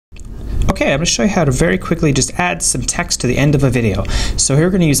Okay, I'm going to show you how to very quickly just add some text to the end of a video. So here we're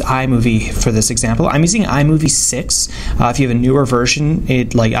going to use iMovie for this example. I'm using iMovie 6. If you have a newer version,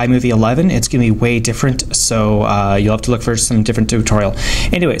 like iMovie 11, it's going to be way different. So you'll have to look for some different tutorial.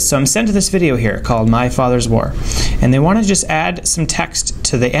 Anyway, so I'm sent to this video here called My Father's War. And they want to just add some text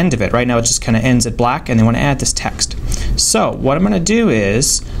to the end of it. Right now it just kind of ends at black, and they want to add this text. So what I'm going to do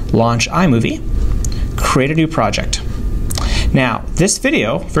is launch iMovie, create a new project. Now, this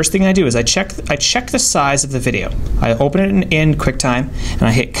video, first thing I do is I check the size of the video. I open it in QuickTime and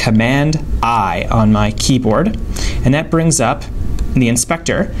I hit Command-I on my keyboard, and that brings up the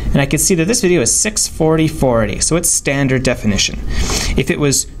inspector, and I can see that this video is 640/480, so it's standard definition. If it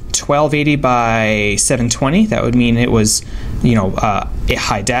was 1280 by 720, that would mean it was, a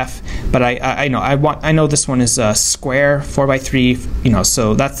high def. But I know this one is a square 4:3,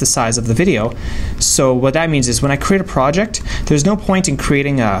 so that's the size of the video. So what that means is when I create a project, there's no point in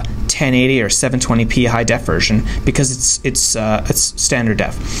creating a 1080 or 720p high def version because it's standard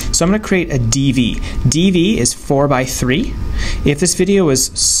def. So I'm going to create a DV. DV is 4:3. If this video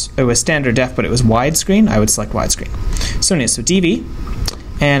was standard def but it was widescreen, I would select widescreen. So DV.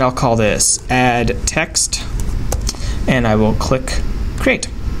 And I'll call this add text, and I will click create.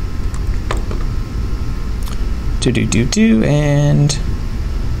 And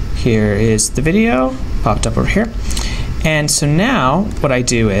here is the video popped up over here. And so now what I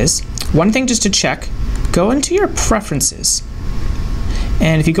do is, one thing just to check, go into your preferences,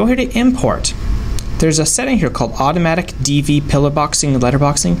 and if you go here to import, there's a setting here called automatic DV pillar boxing and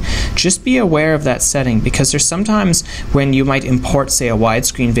letterboxing. Just be aware of that setting, because there's sometimes when you might import, say, a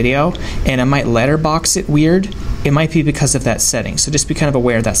widescreen video and it might letterbox it weird. It might be because of that setting. So just be kind of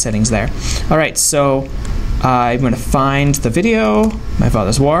aware that setting's there. Alright, so I'm going to find the video, My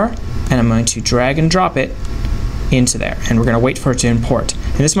Father's War, and I'm going to drag and drop it into there, and we're going to wait for it to import.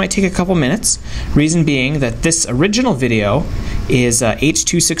 And this might take a couple minutes, reason being that this original video is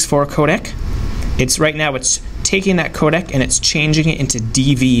H.264 codec. Right now it's taking that codec and it's changing it into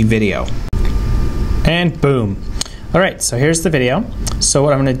DV video. And boom. Alright, so here's the video. So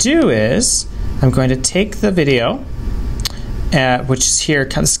what I'm going to do is I'm going to take the video, which is here,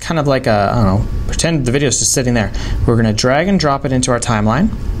 it's kind of like a, I don't know, pretend the video is just sitting there. We're going to drag and drop it into our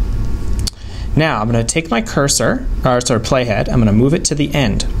timeline. Now I'm going to take my cursor, or sorry, playhead, I'm going to move it to the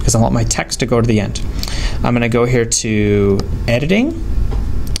end because I want my text to go to the end. I'm going to go here to editing,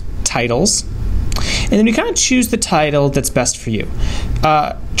 titles, and then you kind of choose the title that's best for you.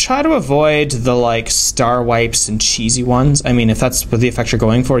 Try to avoid the star wipes and cheesy ones. I mean, if that's what the effect you're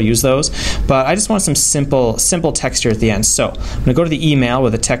going for, use those. But I just want some simple text here at the end. So I'm going to go to the email where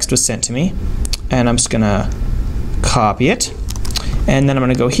the text was sent to me, and I'm just going to copy it. And then I'm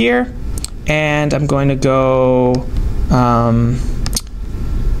going to go here, and I'm going to go,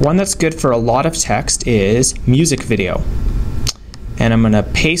 one that's good for a lot of text is music video. And I'm going to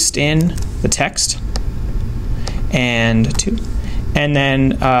paste in the text, and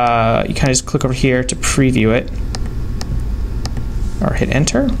then you kind of just click over here to preview it, or hit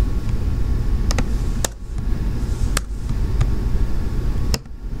enter.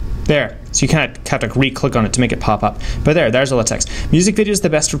 There. So you kind of have to re-click on it to make it pop up. But there's all the text. Music video is the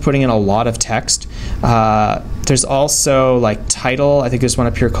best for putting in a lot of text. There's also title. I think there's one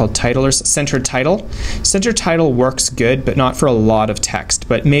up here called title or centered title. Centered title works good, but not for a lot of text.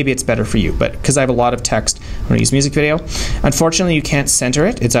 But maybe it's better for you. But because I have a lot of text, I'm going to use music video. Unfortunately, you can't center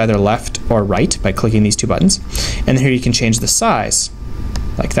it. It's either left or right by clicking these two buttons. And then here you can change the size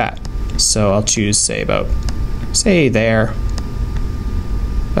like that. So I'll choose, say there.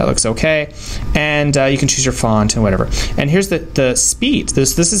 That looks okay, and you can choose your font and whatever. And here's the speed.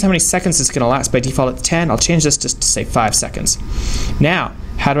 This is how many seconds it's going to last. By default, it's 10. I'll change this just to say 5 seconds. Now,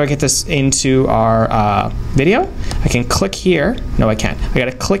 how do I get this into our video? I can click here. No, I can't. I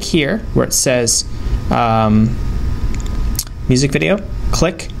got to click here where it says music video.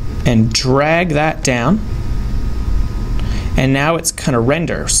 Click and drag that down. And now it's kind of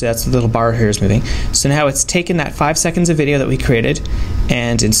render, so that's the little bar here is moving. So now it's taken that 5 seconds of video that we created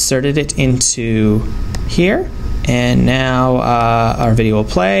and inserted it into here, and now our video will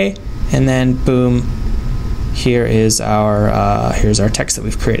play, and then boom, here's our text that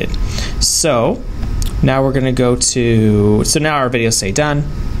we've created. So now we're going to go to, so now our videos say done.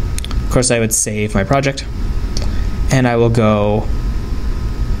 Of course I would save my project, and I will go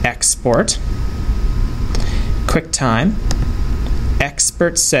export, QuickTime,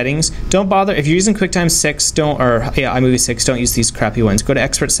 expert settings. Don't bother if you're using QuickTime 6. iMovie 6. Don't use these crappy ones. Go to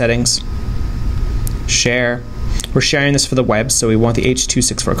expert settings. Share. We're sharing this for the web, so we want the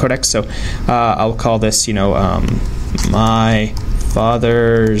H.264 codec. So I'll call this, My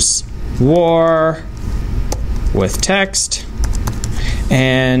Father's war with text,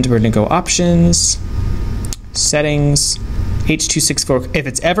 and we're going to go options, settings, H.264. If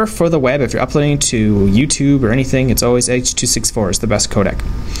it's ever for the web, if you're uploading to YouTube or anything, it's always H.264 is the best codec.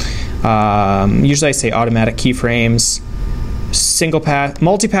 Usually I say automatic keyframes, single pass,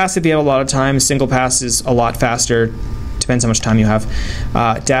 multipass if you have a lot of time. Single pass is a lot faster, depends how much time you have.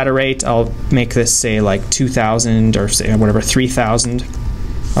 Data rate, I'll make this say like 2000 or say whatever, 3000,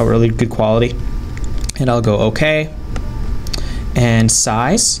 a really good quality. And I'll go OK. And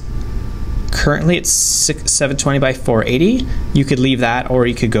size, currently it's 720 by 480. You could leave that, or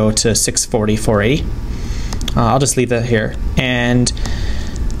you could go to 640, 480. I'll just leave that here. And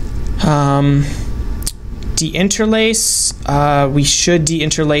deinterlace, we should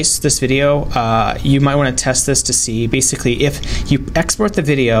deinterlace this video. You might want to test this to see basically if you export the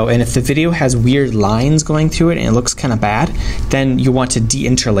video and if the video has weird lines going through it and it looks kind of bad, then you want to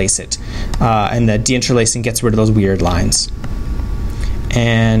deinterlace it. And the deinterlacing gets rid of those weird lines.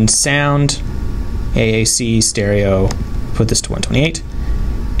 And sound, AAC, stereo, put this to 128.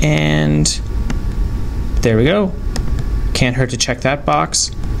 And there we go. Can't hurt to check that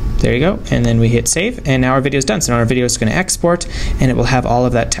box. There you go, and then we hit save, and now our video is done. So now our video is going to export, and it will have all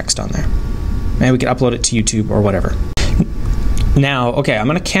of that text on there. And we can upload it to YouTube or whatever. Now, okay, I'm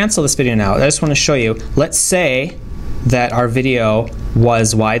going to cancel this video now. I just want to show you. Let's say that our video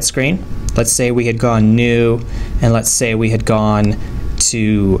was widescreen. Let's say we had gone new, and let's say we had gone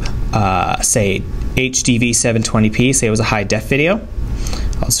to, say, HDV 720p. Say it was a high def video.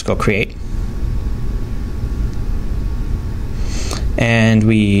 I'll just go create. And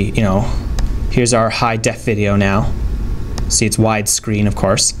we, here's our high def video now. See, it's widescreen, of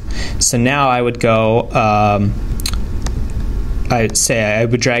course. So now I would go, I'd say I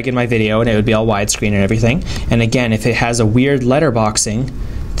would drag in my video and it would be all widescreen and everything. And again, if it has a weird letterboxing,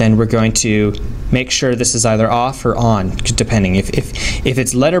 then we're going to make sure this is either off or on, depending. If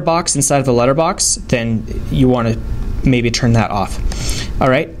it's letterbox inside of the letterbox, then you want to maybe turn that off. All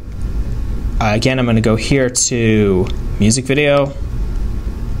right. Again, I'm going to go here to music video,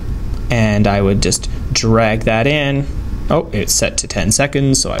 and I would just drag that in. Oh, it's set to 10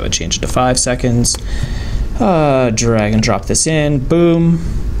 seconds, so I would change it to 5 seconds. Drag and drop this in. Boom.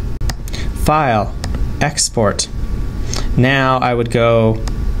 File. Export. Now I would go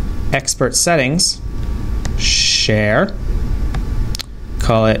export settings. Share.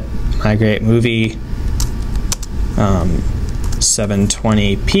 Call it migrate movie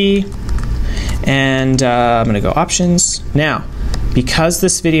 720p. And I'm going to go options. Now, because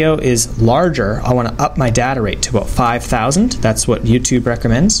this video is larger, I want to up my data rate to about 5,000. That's what YouTube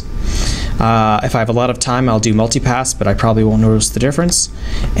recommends. If I have a lot of time, I'll do multipass, but I probably won't notice the difference.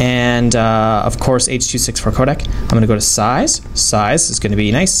 And of course, H.264 codec. I'm going to go to size. Size is going to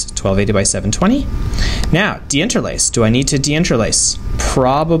be nice, 1280 by 720. Now, deinterlace. Do I need to deinterlace?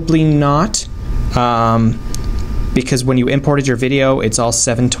 Probably not. Because when you imported your video, it's all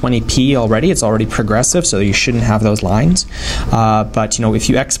 720p already. It's already progressive, so you shouldn't have those lines. But if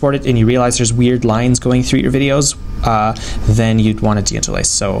you export it and you realize there's weird lines going through your videos, then you'd want to deinterlace.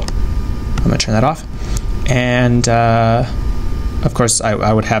 So I'm going to turn that off. And of course,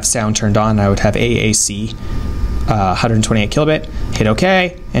 I would have sound turned on. I would have AAC 128 kilobit. Hit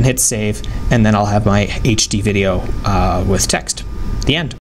OK and hit save, and then I'll have my HD video with text. The end.